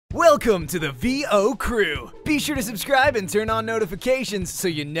Welcome to the VO crew. Be sure to subscribe and turn on notifications so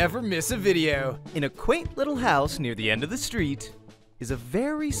you never miss a video. In a quaint little house near the end of the street is a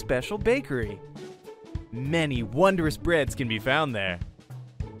very special bakery. Many wondrous breads can be found there.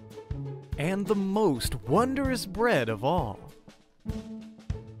 And the most wondrous bread of all.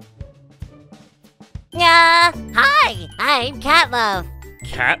 Yeah, hi, I'm Cat Loaf.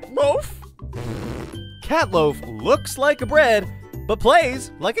 Cat Loaf? Cat Loaf looks like a bread, but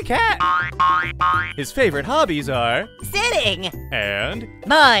plays like a cat. His favorite hobbies are Sitting. And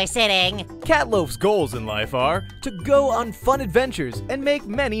More sitting. Cat Loaf's goals in life are to go on fun adventures and make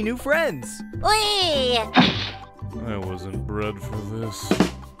many new friends. Whee! I wasn't bred for this.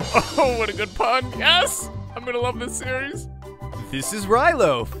 Oh, what a good pun. Yes! I'm gonna love this series. This is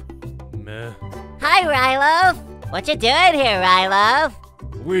Ryloaf. Meh. Hi, Ryloaf. What you doing here, Ryloaf?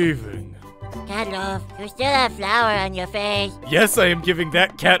 Weaving. Cat Loaf, you still have flour on your face. Yes, I am giving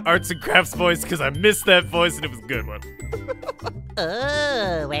that cat arts and crafts voice because I missed that voice and it was a good one.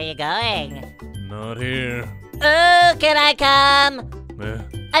 Ooh, where you going? Not here. Ooh, can I come? Meh.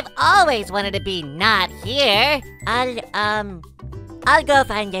 I've always wanted to be not here. I'll go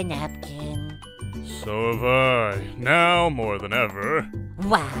find a napkin. So have I. Now more than ever.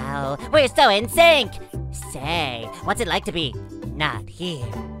 Wow, we're so in sync. Say, what's it like to be not here?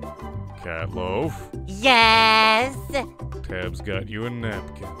 Cat Loaf. Yes. Tab's got you a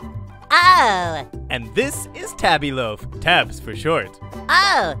napkin. Oh. And this is Tabby Loaf, Tabs for short.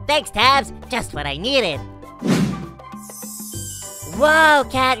 Oh, thanks, Tabs. Just what I needed. Whoa,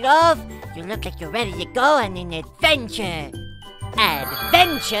 Cat Loaf. You look like you're ready to go on an adventure.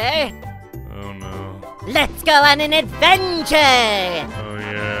 Adventure? Oh no. Let's go on an adventure! Oh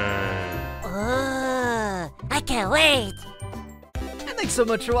yeah. Oh, I can't wait. And thanks so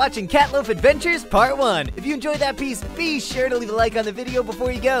much for watching Cat Loaf Adventures Part 1. If you enjoyed that piece, be sure to leave a like on the video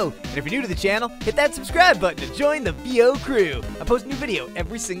before you go. And if you're new to the channel, hit that subscribe button to join the VO crew. I post a new video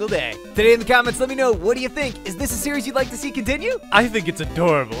every single day. Today in the comments, let me know, what do you think? Is this a series you'd like to see continue? I think it's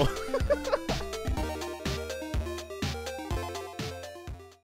adorable.